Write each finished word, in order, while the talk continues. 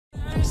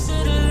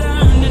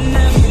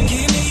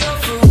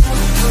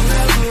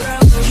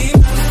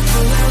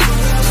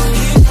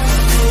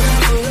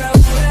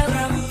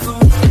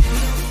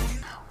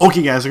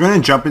Okay, guys, we're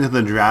gonna jump into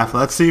the draft.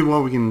 Let's see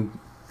what we can,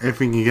 if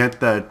we can get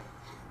the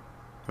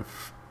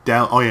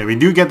down. Oh yeah, we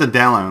do get the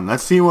downline.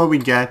 Let's see what we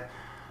get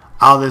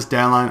out of this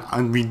downline.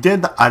 And we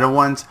did the other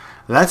ones.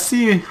 Let's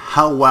see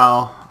how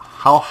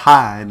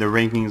high the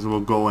rankings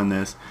will go in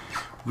this.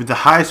 With the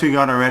highest we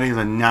got already is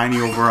a 90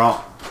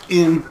 overall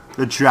in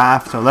the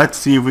draft. So let's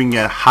see if we can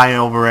get a high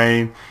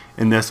overrating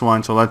in this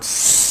one. So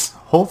let's,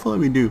 hopefully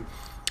we do.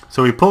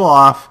 So we pull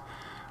off.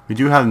 We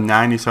do have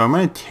 90. So I'm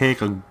gonna take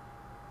a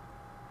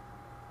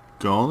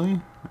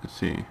goalie. Let's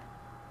see.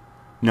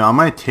 No, I'm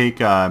gonna take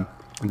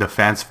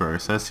defense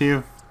first. Let's see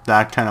if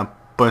that kind of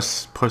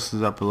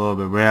pushes up a little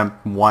bit. We have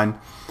 1.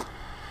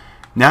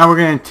 Now we're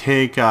gonna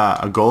take a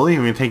goalie.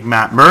 We're gonna take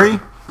Matt Murray.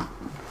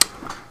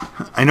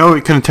 I know we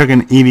could have took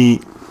an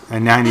 80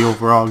 and 90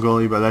 overall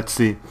goalie, but let's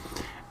see.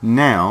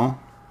 Now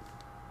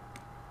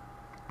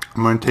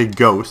I'm gonna take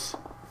Ghost.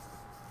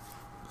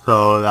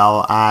 So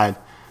that'll add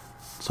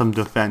some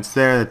defense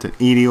there. That's an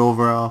 80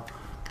 overall.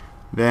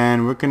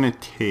 Then we're gonna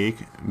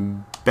take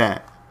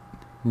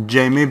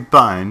Jamie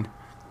Bunn,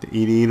 the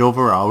 88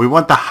 overall. We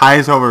want the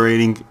highest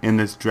overrating in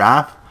this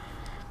draft.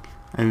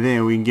 And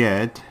then we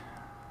get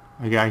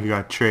a guy who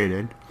got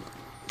traded.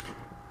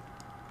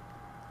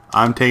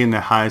 I'm taking the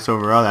highest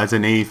overall. That's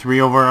an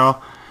 83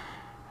 overall.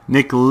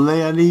 Nick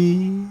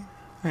Leddy.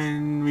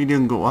 And we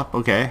didn't go up.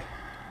 Okay.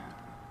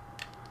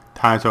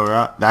 Highest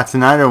overall. That's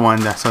another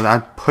one. So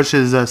that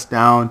pushes us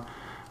down.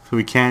 So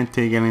we can't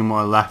take any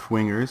more left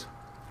wingers.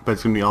 But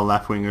it's going to be all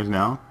left wingers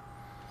now.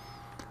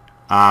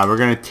 We're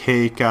going to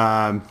take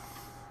the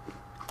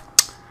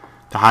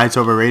highest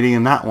overrating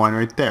in that one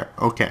right there.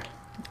 Okay.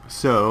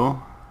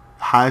 So,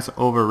 highest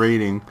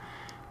overrating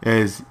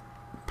is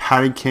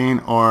Patty Kane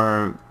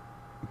or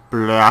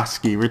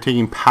Blasky. We're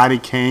taking Patty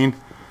Kane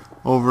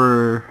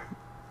over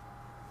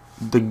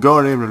the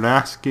goalie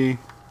Blasky.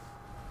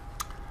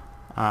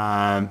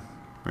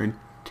 We're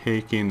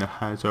taking the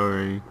highest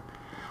overrating.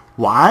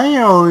 Why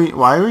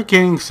are we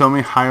getting so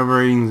many high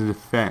overratings in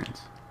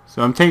defense?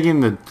 So I'm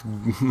taking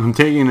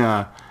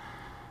a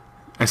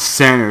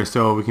center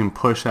so we can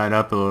push that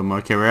up a little more.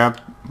 Okay, we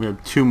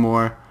have 2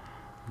 more.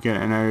 We get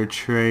another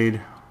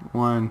trade.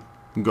 1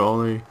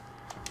 goalie.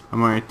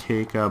 I'm gonna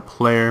take a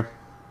player.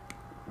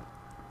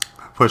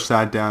 Push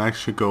that down. That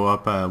should go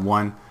up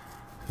 1.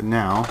 So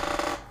now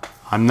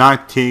I'm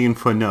not taking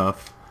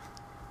Fanuff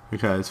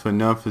because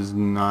Fanuff is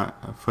not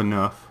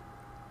Fanuff.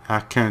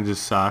 That kind of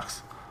just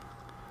sucks.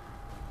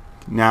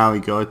 Now we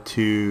go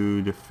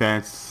to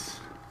defense,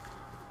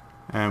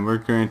 and we're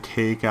going to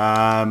take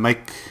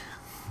Mike.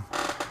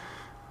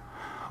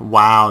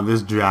 Wow,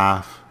 this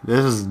draft.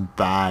 This is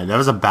bad. That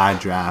was a bad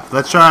draft.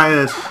 Let's try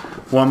this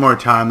one more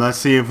time. Let's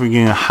see if we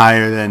can get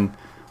higher than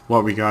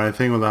what we got. I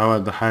think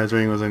the highest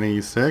rating was an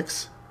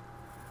 86.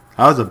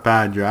 That was a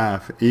bad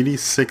draft.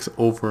 86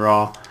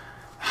 overall.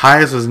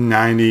 Highest was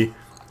 90.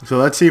 So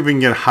let's see if we can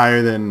get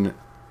higher than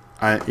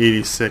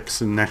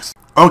 86 next.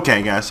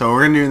 Okay, guys, so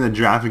we're going to do the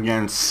draft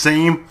again.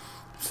 Same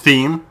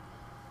theme.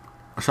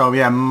 So we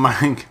have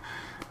Mike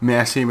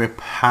Messi with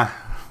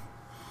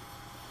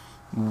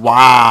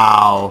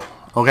wow.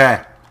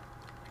 Okay.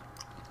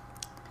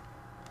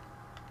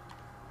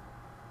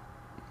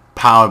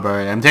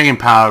 Powerbury. I'm taking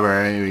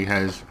Powerbury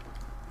because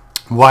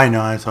why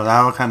not? So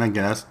that will kind of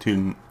get us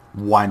to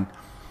 1.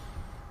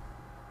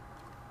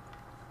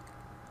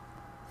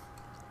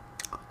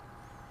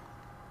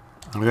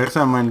 Next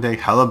I'm going to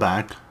take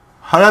Helleback.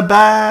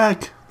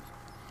 Helleback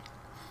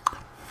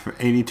for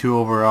 82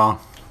 overall.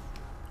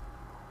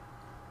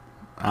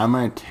 I'm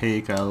going to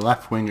take a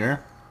left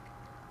winger.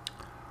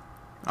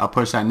 I'll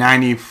push that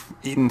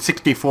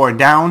 64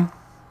 down.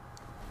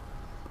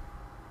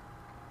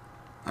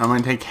 I'm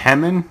going to take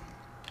Hemman.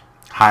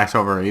 Highest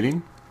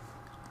overrating.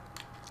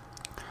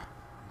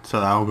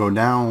 So that will go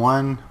down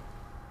 1.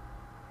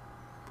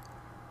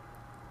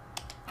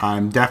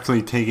 I'm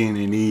definitely taking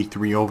an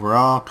 83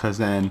 overall because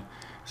then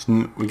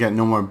we get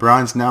no more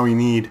bronze. Now we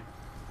need.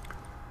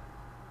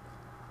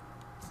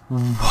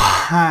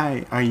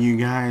 Why are you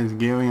guys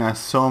giving us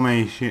so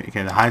many shit?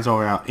 Okay, the highest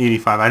overall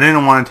 85. I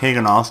didn't want to take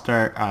an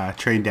all-star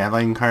trade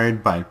deadline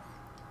card, but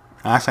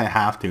I guess I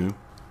have to.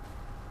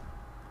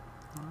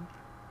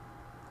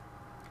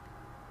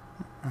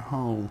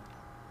 Oh,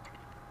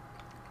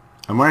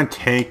 I'm going to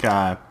take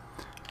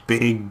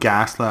Big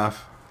Gasleff.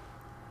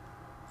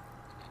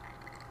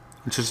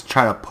 Just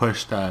try to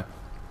push that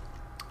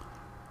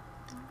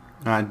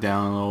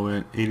down a little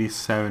bit.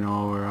 87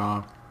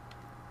 overall.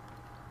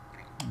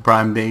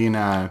 Brian Big and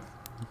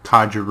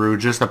Kajaru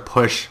just to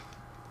push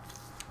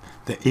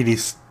the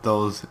 80s,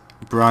 those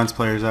bronze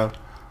players out.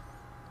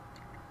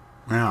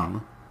 I don't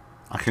know.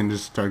 I can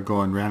just start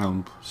going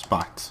random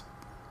spots.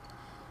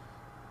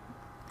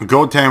 A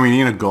goaltender, we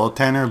need a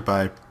goaltender,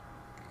 but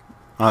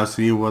let's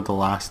see what the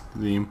last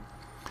theme.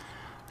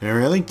 They're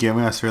really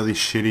giving us really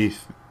shitty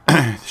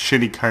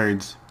shitty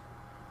cards.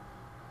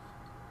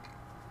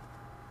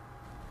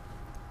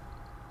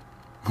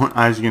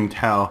 As you can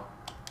tell,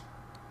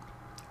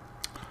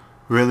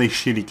 really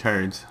shitty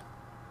cards.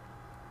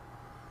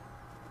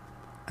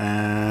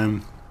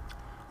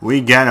 We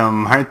get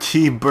him.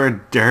 Marty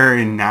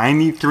Brodeur,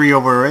 93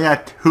 over. We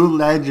got 2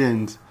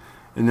 legends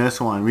in this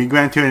one. We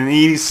went to an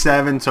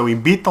 87, so we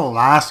beat the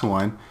last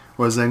one.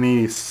 Was an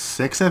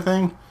 86, I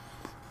think?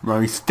 But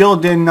we still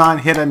did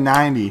not hit a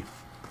 90.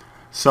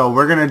 So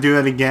we're going to do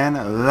it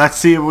again. Let's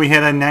see if we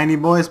hit a 90,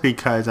 boys,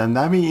 because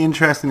that'd be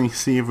interesting to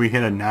see if we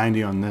hit a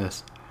 90 on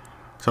this.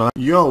 So,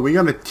 yo, we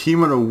got a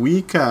Team of the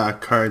Week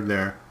card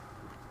there.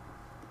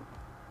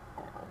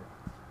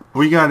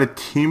 We got a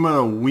Team of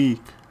the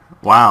Week.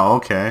 Wow,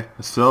 okay.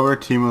 A silver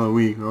Team of the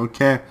Week.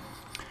 Okay.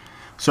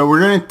 So we're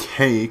going to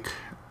take...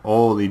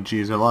 Holy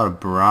jeez, a lot of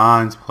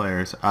bronze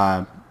players.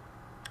 I'm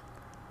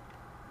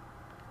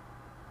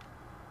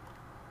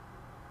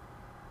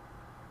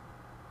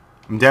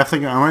going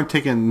to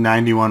take a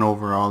 91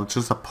 overall. It's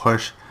just to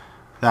push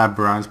that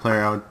bronze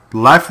player out.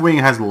 Left wing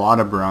has a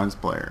lot of bronze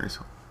players.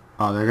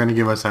 Oh, they're going to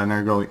give us an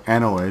inner goalie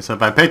anyways. So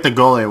if I pick the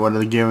goalie, what are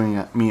they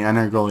giving me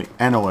inner goalie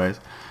anyways?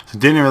 So it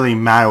didn't really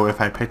matter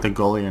if I picked the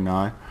goalie or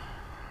not.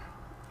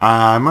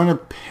 I'm going to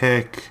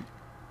pick...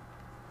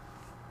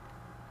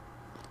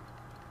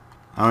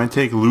 I'm going to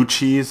take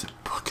Lucci's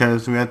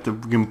because we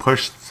can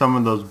push some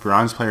of those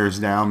bronze players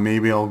down.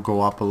 Maybe I'll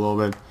go up a little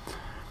bit.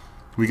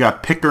 We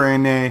got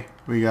Pickering.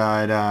 We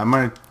got, I'm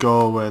going to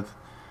go with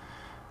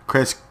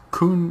Chris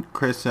Lette.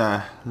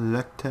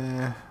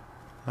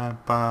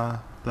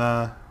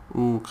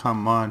 Ooh,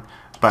 come on.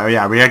 But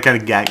yeah, we got to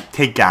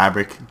take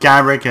Gabrick.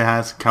 Gabrick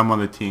has to come on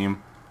the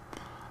team.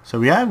 So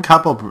we have a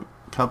couple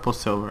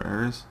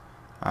silvers.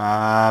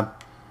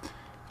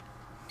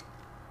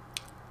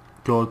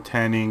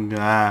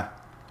 Goaltending.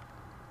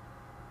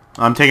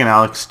 I'm taking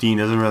Alex Steen.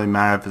 Doesn't really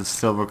matter if it's a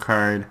silver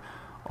card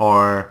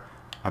or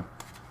a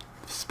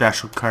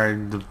special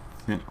card.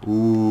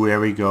 Ooh, there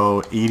we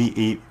go.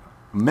 88.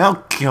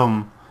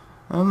 Malcolm.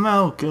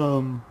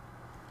 Malcolm.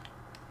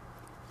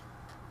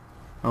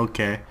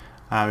 Okay.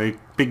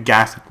 Big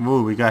gas.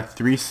 Ooh, we got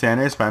 3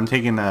 centers, but I'm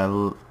taking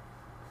a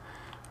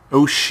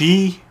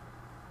Oshie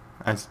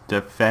as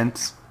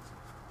defense.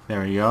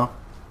 There we go.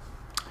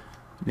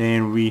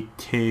 Then we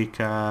take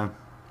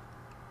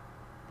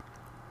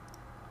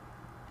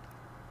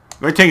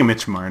we're taking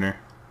Mitch Marner.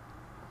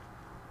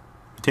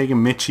 We're taking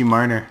Mitchie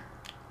Marner.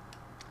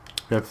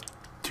 We have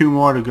 2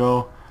 more to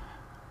go.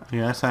 I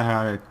guess I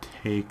have to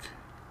take...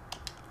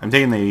 I'm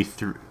taking the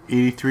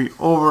 83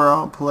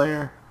 overall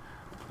player.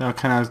 That'll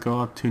kind of go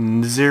up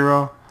to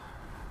 0.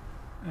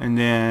 And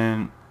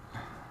then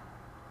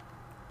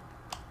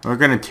we're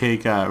gonna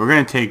take the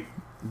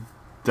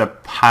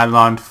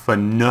Pylon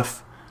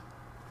Faneuf.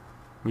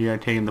 We are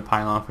taking the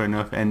Pylon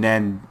Faneuf, and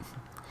then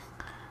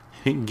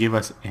he didn't give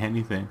us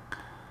anything.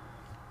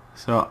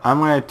 So I'm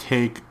gonna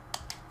take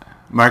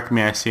Mark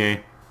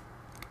Messier.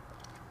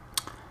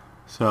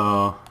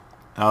 So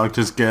I'll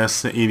just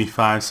guess the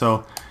 85.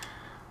 So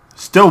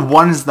still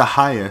 1 is the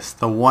highest.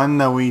 The one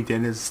that we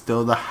did is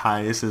still the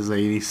highest, is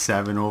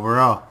 87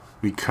 overall.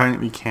 We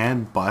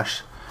can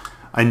bush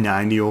a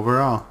 90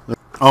 overall.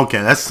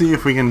 Okay, let's see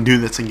if we can do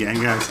this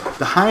again, guys.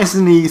 The highest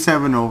is an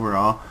 87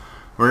 overall.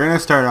 We're gonna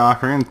start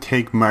off. We're gonna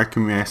take Mark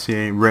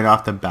Messier right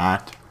off the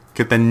bat.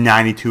 Get the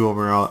 92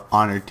 overall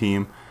on our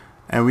team.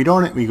 And we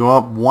go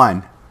up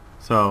 1.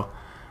 So,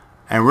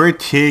 and we're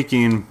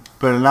taking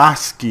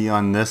Belaski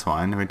on this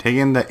one. We're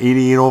taking the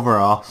 88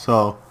 overall.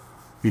 So,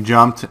 we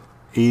jumped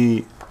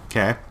 80.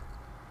 Okay.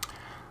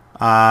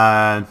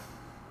 Wow.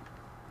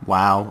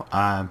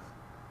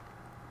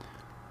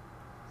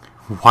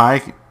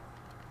 Why?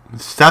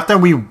 Stuff that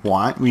we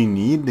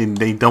need,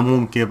 they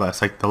won't give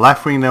us. Like the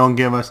left wing, they won't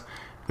give us.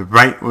 The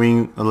right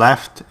wing, the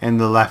left, and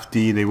the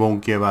lefty, they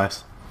won't give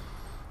us.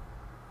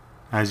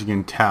 As you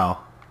can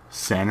tell.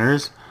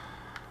 Centers.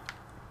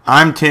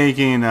 I'm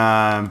taking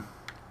wow.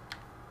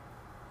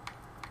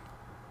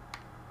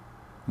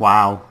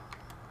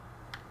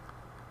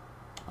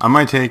 I'm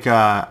gonna take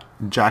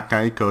Jack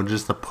Eichel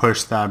just to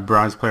push that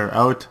bronze player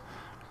out.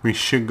 We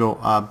should go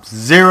up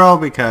 0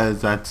 because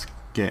that's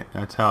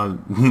how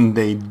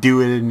they do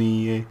it in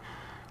the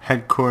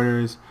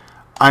headquarters.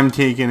 I'm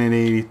taking an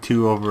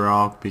 82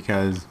 overall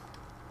because,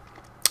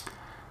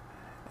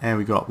 and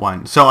we go up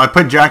 1. So I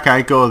put Jack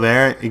Eichel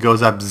there. It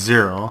goes up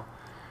 0.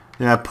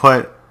 Then I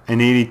put an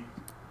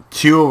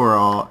 82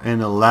 overall in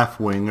the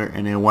left winger,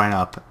 and it went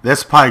up.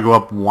 This probably go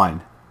up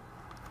 1.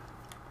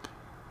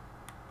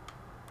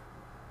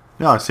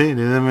 No, see,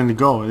 they didn't even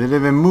go. They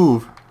didn't even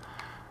move.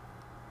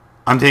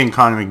 I'm taking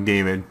Connor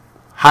McDavid.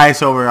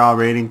 Highest overall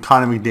rating,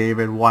 Connor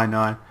McDavid. Why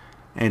not?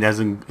 And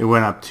it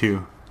went up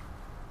 2.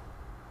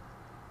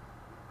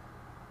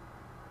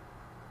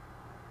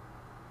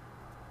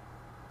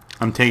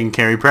 I'm taking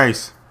Carey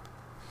Price.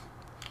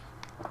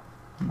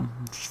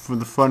 Just for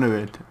the fun of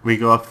it. We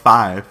go up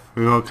 5.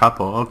 We go a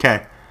couple.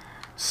 Okay.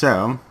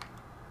 So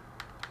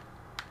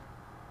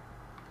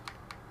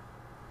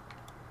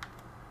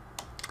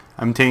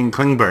I'm taking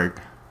Klingberg.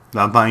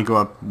 That'll probably go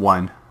up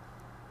 1.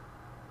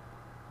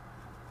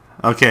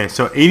 Okay,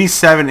 so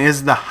 87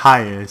 is the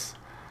highest.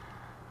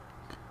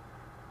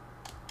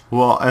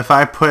 Well, if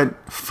I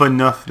put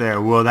Faneuf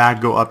there, will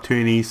that go up to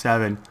an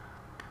 87?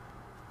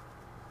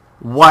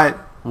 What?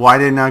 Why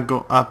did it not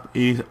go up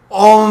 80?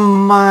 Oh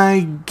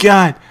my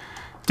god.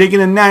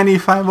 Taking a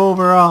 95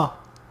 overall.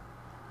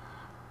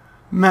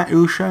 Matt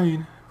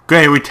Ushain.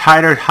 Great, we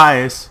tied our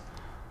highest.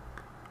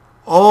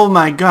 Oh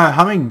my god,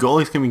 how many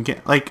goalies can we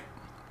get? Like,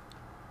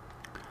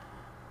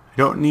 I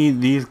don't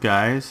need these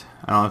guys,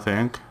 I don't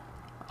think.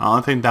 I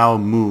don't think that will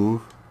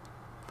move.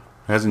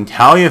 It doesn't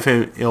tell you if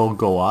it'll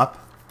go up.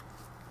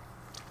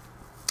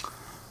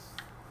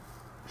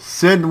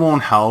 Sid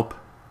won't help.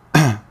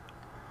 You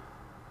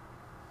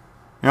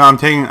know,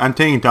 I'm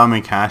taking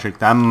Dominic Hasek.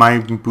 That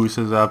might boost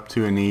us up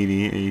to an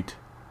 88.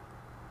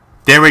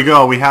 There we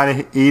go. We had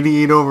an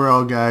 88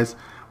 overall, guys.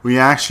 We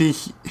actually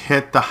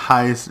hit the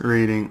highest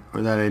rating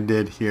that I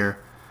did here.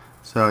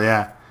 So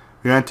yeah,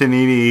 we went to an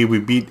 88. We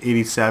beat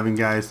 87,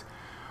 guys.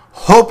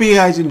 Hope you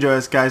guys enjoy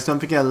this, guys. Don't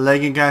forget to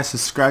like it, guys.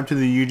 Subscribe to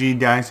the UG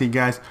Dynasty,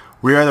 guys.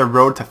 We are on the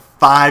road to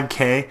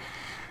 5K.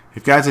 If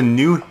you guys are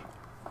new,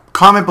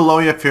 comment below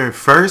if you're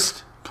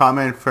first.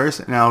 Comment first,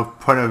 and I'll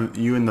put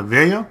you in the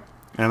video.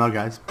 And I'm out,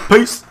 guys.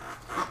 Peace.